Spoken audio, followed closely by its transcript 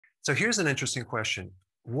So here's an interesting question.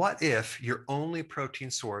 What if your only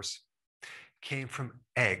protein source came from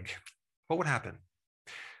egg? What would happen?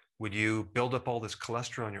 Would you build up all this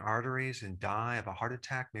cholesterol in your arteries and die of a heart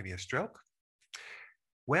attack, maybe a stroke?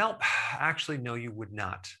 Well, actually, no, you would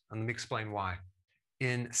not. And let me explain why.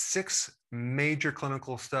 In 6 major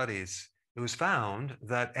clinical studies, it was found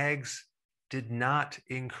that eggs did not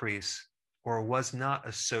increase or was not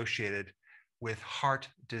associated with heart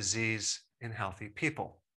disease in healthy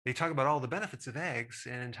people. They talk about all the benefits of eggs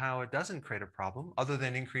and how it doesn't create a problem other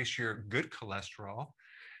than increase your good cholesterol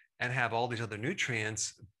and have all these other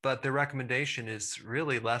nutrients, but the recommendation is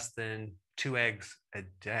really less than 2 eggs a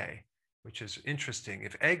day, which is interesting.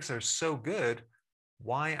 If eggs are so good,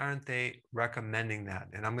 why aren't they recommending that?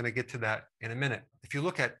 And I'm going to get to that in a minute. If you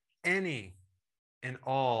look at any and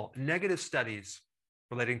all negative studies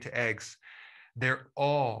relating to eggs, they're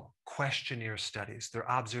all questionnaire studies, they're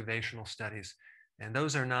observational studies, and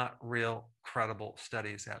those are not real credible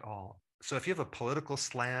studies at all. So if you have a political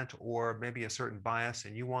slant or maybe a certain bias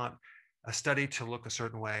and you want a study to look a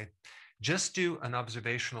certain way, just do an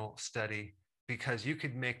observational study because you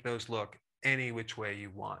could make those look any which way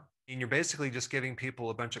you want. And you're basically just giving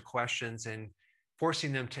people a bunch of questions and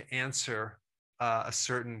forcing them to answer a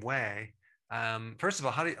certain way. First of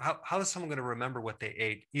all, how is someone going to remember what they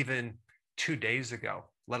ate even 2 days ago,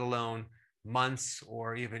 let alone months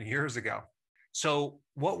or even years ago? So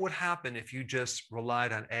what would happen if you just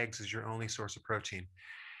relied on eggs as your only source of protein?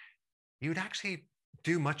 You'd actually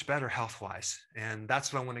do much better health-wise. And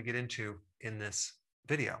that's what I want to get into in this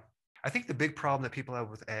video. I think the big problem that people have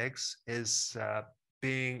with eggs is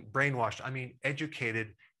being brainwashed,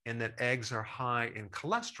 educated in that eggs are high in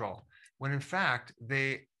cholesterol, when in fact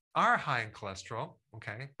they are high in cholesterol,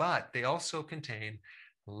 okay, but they also contain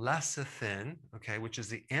lecithin, okay, which is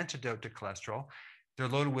the antidote to cholesterol. They're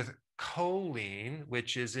loaded with choline,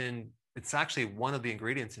 which is it's actually one of the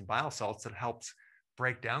ingredients in bile salts that helps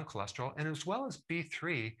break down cholesterol, and as well as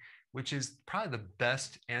B3, which is probably the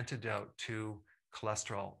best antidote to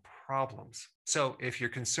cholesterol problems. So if you're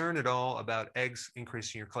concerned at all about eggs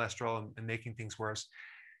increasing your cholesterol and making things worse,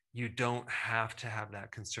 you don't have to have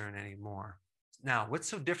that concern anymore. Now, what's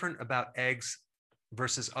so different about eggs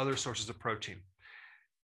versus other sources of protein?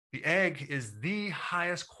 The egg is the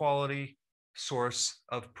highest quality source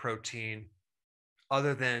of protein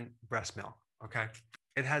other than breast milk, okay?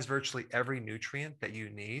 It has virtually every nutrient that you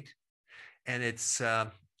need, and its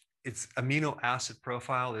amino acid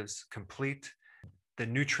profile is complete. The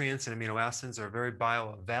nutrients and amino acids are very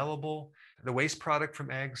bioavailable. The waste product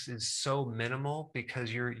from eggs is so minimal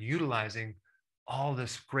because you're utilizing all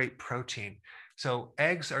this great protein. So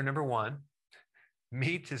eggs are number one,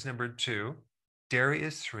 meat is number two, dairy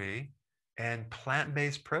is three, and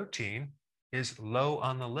plant-based protein is low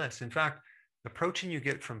on the list. In fact, the protein you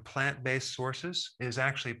get from plant-based sources is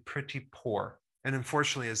actually pretty poor. And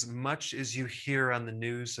unfortunately, as much as you hear on the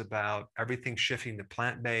news about everything shifting to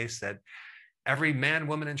plant-based, that every man,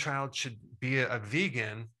 woman, and child should be a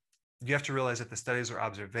vegan, you have to realize that the studies are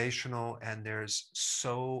observational and there's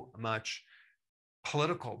so much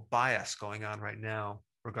political bias going on right now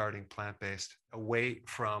regarding plant-based, away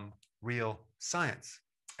from real science.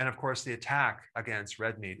 And of course, the attack against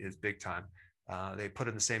red meat is big time. They put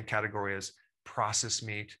it in the same category as processed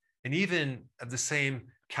meat, and even of the same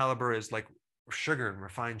caliber as like sugar and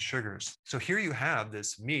refined sugars. So here you have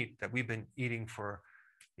this meat that we've been eating for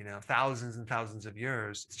thousands and thousands of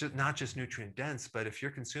years. It's just not just nutrient dense, but if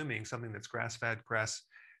you're consuming something that's grass-fed,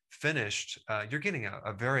 grass-finished, you're getting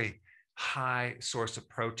a very high source of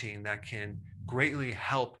protein that can greatly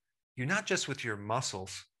help you, not just with your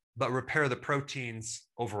muscles, but repair the proteins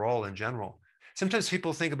overall in general. Sometimes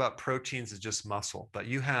people think about proteins as just muscle, but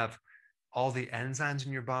you have all the enzymes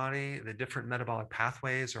in your body, the different metabolic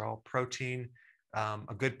pathways are all protein.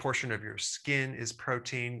 A good portion of your skin is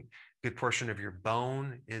protein. A good portion of your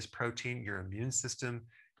bone is protein. Your immune system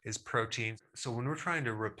is protein. So when we're trying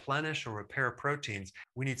to replenish or repair proteins,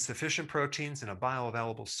 we need sufficient proteins in a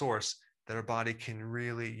bioavailable source that our body can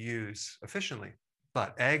really use efficiently.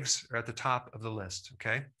 But eggs are at the top of the list,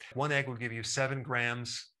 okay? One egg will give you 7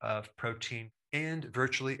 grams of protein and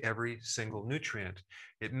virtually every single nutrient.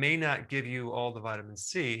 It may not give you all the vitamin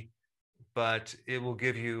C, but it will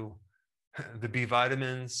give you the B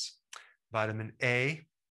vitamins, vitamin A,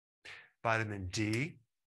 vitamin D,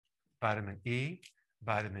 vitamin E,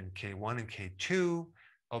 vitamin K1 and K2,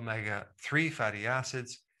 omega-3 fatty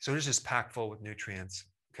acids. So it's just packed full with nutrients.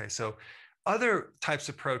 Okay, so other types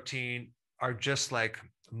of protein are just like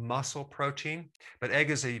muscle protein, but egg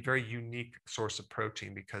is a very unique source of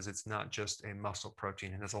protein because it's not just a muscle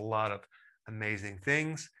protein. It has a lot of amazing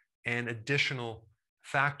things and additional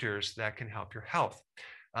factors that can help your health.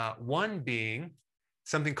 One being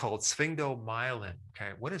something called sphingomyelin.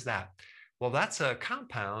 Okay, what is that? Well, that's a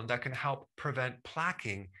compound that can help prevent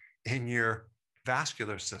plaquing in your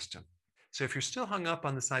vascular system. So if you're still hung up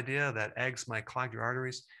on this idea that eggs might clog your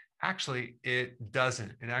arteries, actually it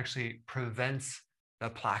doesn't. It actually prevents the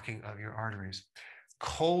plaquing of your arteries.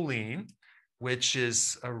 Choline, which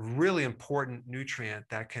is a really important nutrient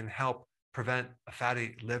that can help prevent a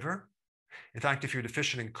fatty liver. In fact, if you're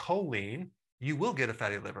deficient in choline, you will get a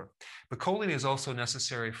fatty liver. But choline is also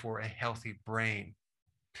necessary for a healthy brain.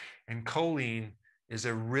 And choline is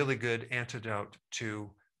a really good antidote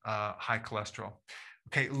to high cholesterol.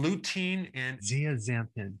 Okay, lutein and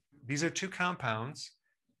zeaxanthin. These are two compounds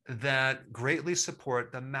that greatly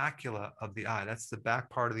support the macula of the eye. That's the back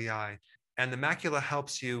part of the eye. And the macula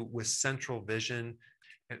helps you with central vision.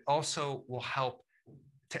 It also will help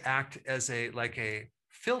to act as a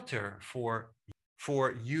filter for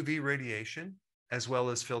UV radiation, as well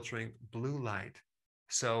as filtering blue light.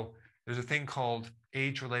 So there's a thing called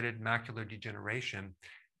age-related macular degeneration,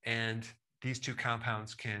 and these two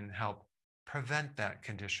compounds can help prevent that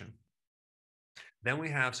condition. Then we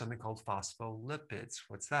have something called phospholipids.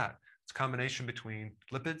 What's that? It's a combination between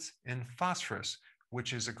lipids and phosphorus,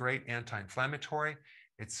 which is a great anti-inflammatory.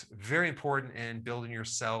 It's very important in building your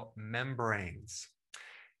cell membranes.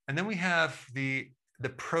 And then we have the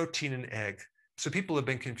protein in egg. So people have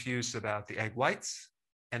been confused about the egg whites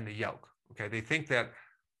and the yolk. Okay, they think that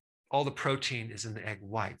all the protein is in the egg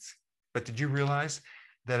whites. But did you realize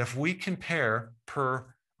that if we compare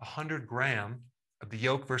per 100 gram of the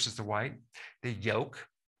yolk versus the white, the yolk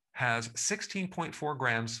has 16.4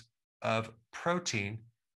 grams of protein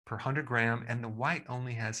per 100 gram, and the white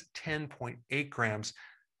only has 10.8 grams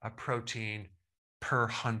of protein per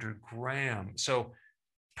 100 grams. So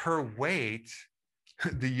per weight,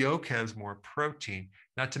 the yolk has more protein.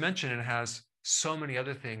 Not to mention it has so many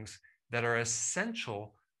other things that are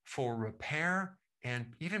essential for repair and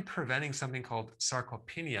even preventing something called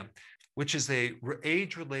sarcopenia, which is a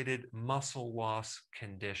age-related muscle loss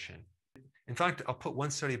condition. In fact, I'll put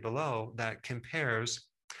one study below that compares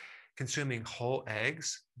consuming whole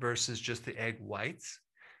eggs versus just the egg whites.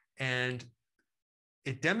 And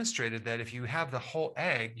it demonstrated that if you have the whole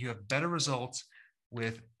egg, you have better results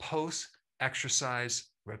with post-exercise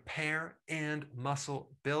repair and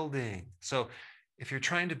muscle building. So if you're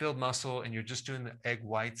trying to build muscle and you're just doing the egg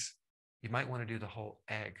whites, you might want to do the whole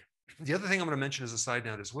egg. The other thing I'm going to mention as a side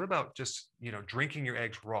note is, what about just, drinking your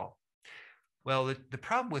eggs raw? Well, the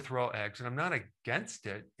problem with raw eggs, and I'm not against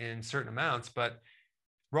it in certain amounts, but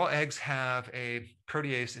raw eggs have a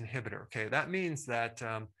protease inhibitor. Okay, that means that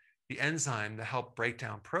the enzyme that helps break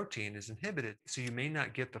down protein is inhibited, so you may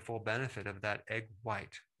not get the full benefit of that egg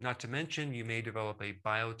white. Not to mention, you may develop a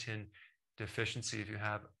biotin deficiency if you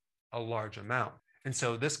have a large amount. And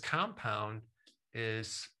so this compound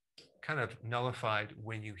is kind of nullified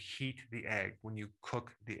when you heat the egg, when you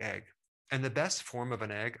cook the egg. And the best form of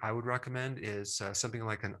an egg I would recommend is something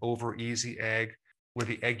like an over easy egg, where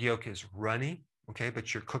the egg yolk is runny, okay,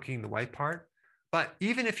 but you're cooking the white part. But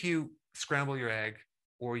even if you scramble your egg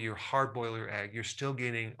or you hard boil your egg, you're still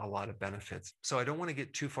getting a lot of benefits. So I don't want to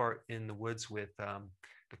get too far in the woods with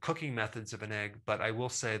the cooking methods of an egg, but I will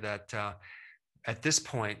say that at this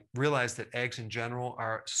point, realize that eggs in general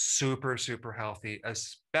are super, super healthy,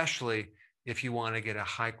 especially if you want to get a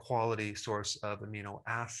high quality source of amino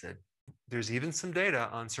acid. There's even some data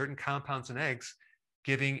on certain compounds in eggs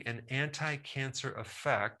giving an anti-cancer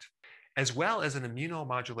effect, as well as an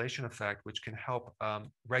immunomodulation effect, which can help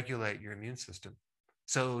regulate your immune system.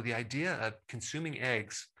 So the idea of consuming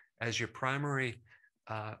eggs as your primary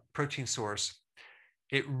protein source,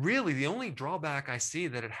 it really, the only drawback I see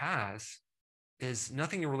that it has is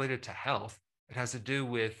nothing related to health. It has to do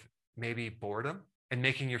with maybe boredom and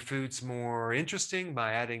making your foods more interesting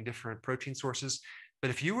by adding different protein sources. But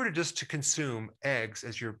if you were to consume eggs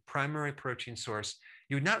as your primary protein source,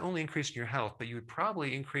 you would not only increase your health, but you would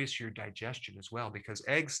probably increase your digestion as well, because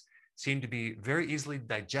eggs seem to be very easily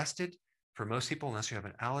digested for most people, unless you have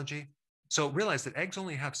an allergy. So realize that eggs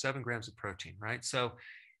only have 7 grams of protein, right? So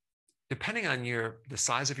depending on the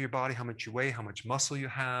size of your body, how much you weigh, how much muscle you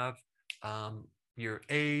have, your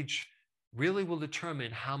age, really will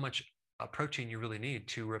determine how much protein you really need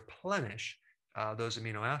to replenish those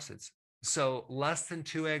amino acids. So less than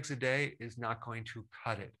 2 eggs a day is not going to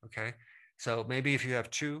cut it, okay? So maybe if you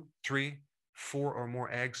have 2, 3, 4 or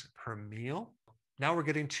more eggs per meal, now we're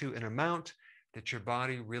getting to an amount that your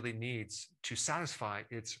body really needs to satisfy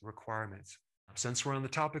its requirements. Since we're on the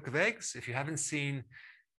topic of eggs, if you haven't seen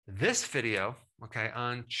this video, okay,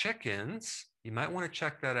 on chickens, you might want to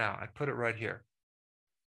check that out. I put it right here.